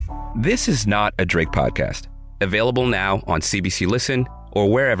This is not a Drake podcast. Available now on CBC Listen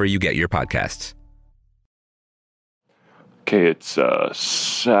or wherever you get your podcasts. Okay, it's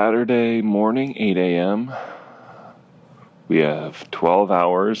Saturday morning, 8 a.m. We have 12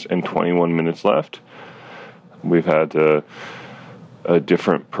 hours and 21 minutes left. We've had a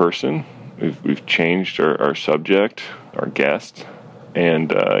different person. We've changed our subject, our guest,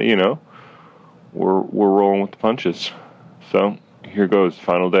 and we're rolling with the punches. So here goes,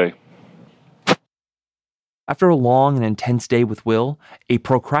 final day. After a long and intense day with Will, a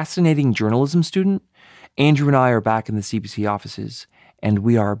procrastinating journalism student, Andrew and I are back in the CBC offices, and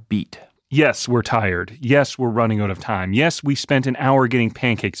we are beat. Yes, we're tired. Yes, we're running out of time. Yes, we spent an hour getting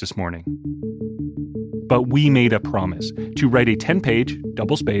pancakes this morning. But we made a promise to write a 10-page,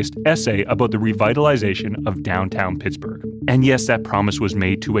 double-spaced essay about the revitalization of downtown Pittsburgh. And yes, that promise was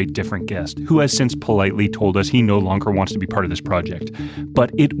made to a different guest, who has since politely told us he no longer wants to be part of this project.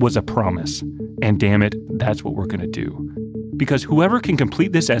 But it was a promise. And damn it, that's what we're going to do. Because whoever can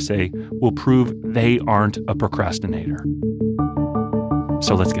complete this essay will prove they aren't a procrastinator.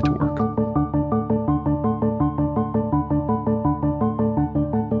 So let's get to work.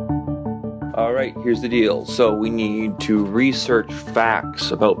 All right, here's the deal. So we need to research facts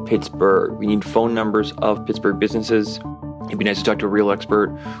about Pittsburgh. We need phone numbers of Pittsburgh businesses. It'd be nice to talk to a real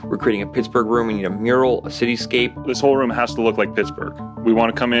expert. We're creating a Pittsburgh room. We need a mural, a cityscape. This whole room has to look like Pittsburgh. We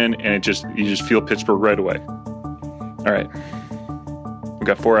want to come in and you just feel Pittsburgh right away. All right. We've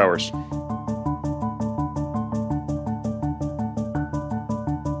got 4 hours.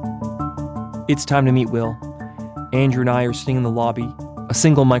 It's time to meet Will. Andrew and I are sitting in the lobby, a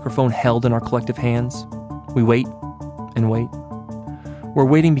single microphone held in our collective hands. We wait and wait. We're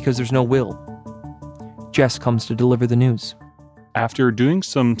waiting because there's no Will. Jess comes to deliver the news. After doing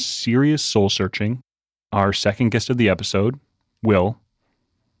some serious soul searching, our second guest of the episode, Will,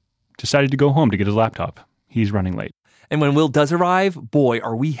 decided to go home to get his laptop. He's running late. And when Will does arrive, boy,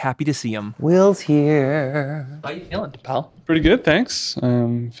 are we happy to see him. Will's here. How you feeling, pal? Pretty good, thanks.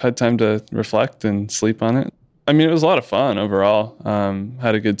 I've had time to reflect and sleep on it. I mean, it was a lot of fun overall.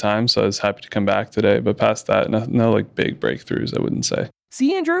 Had a good time, so I was happy to come back today. But past that, no like big breakthroughs, I wouldn't say.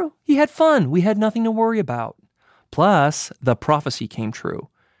 See, Andrew? He had fun. We had nothing to worry about. Plus, the prophecy came true.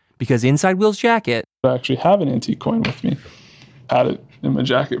 Because inside Will's jacket... I actually have an antique coin with me. Had it in my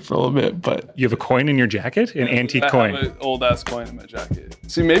jacket for a little bit, but... You have a coin in your jacket? An antique coin? I have an old-ass coin in my jacket.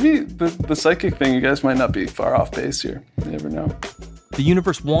 See, maybe the psychic thing, you guys might not be far off base here. You never know. The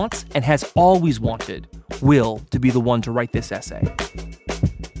universe wants, and has always wanted, Will to be the one to write this essay.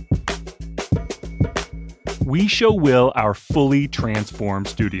 We show Will our fully transformed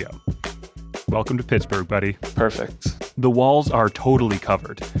studio. Welcome to Pittsburgh, buddy. Perfect. The walls are totally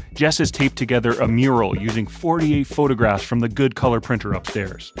covered. Jess has taped together a mural using 48 photographs from the Good Color printer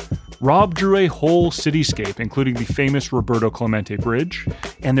upstairs. Rob drew a whole cityscape, including the famous Roberto Clemente Bridge,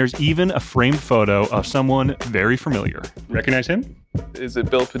 and there's even a framed photo of someone very familiar. Recognize him? Is it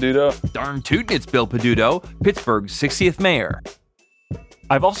Bill Peduto? Darn tootin' it's Bill Peduto, Pittsburgh's 60th mayor.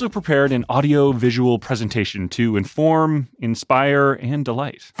 I've also prepared an audio-visual presentation to inform, inspire, and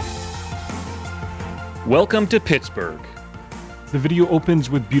delight. Welcome to Pittsburgh. The video opens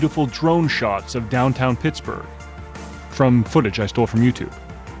with beautiful drone shots of downtown Pittsburgh, from footage I stole from YouTube.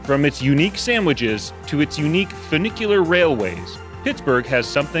 From its unique sandwiches to its unique funicular railways, Pittsburgh has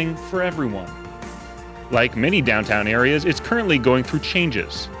something for everyone. Like many downtown areas, it's currently going through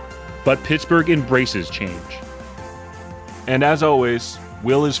changes, but Pittsburgh embraces change. And as always,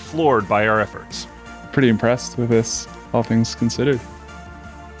 Will is floored by our efforts. Pretty impressed with this, all things considered.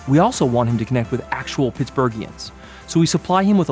 We also want him to connect with actual Pittsburghians, so we supply him with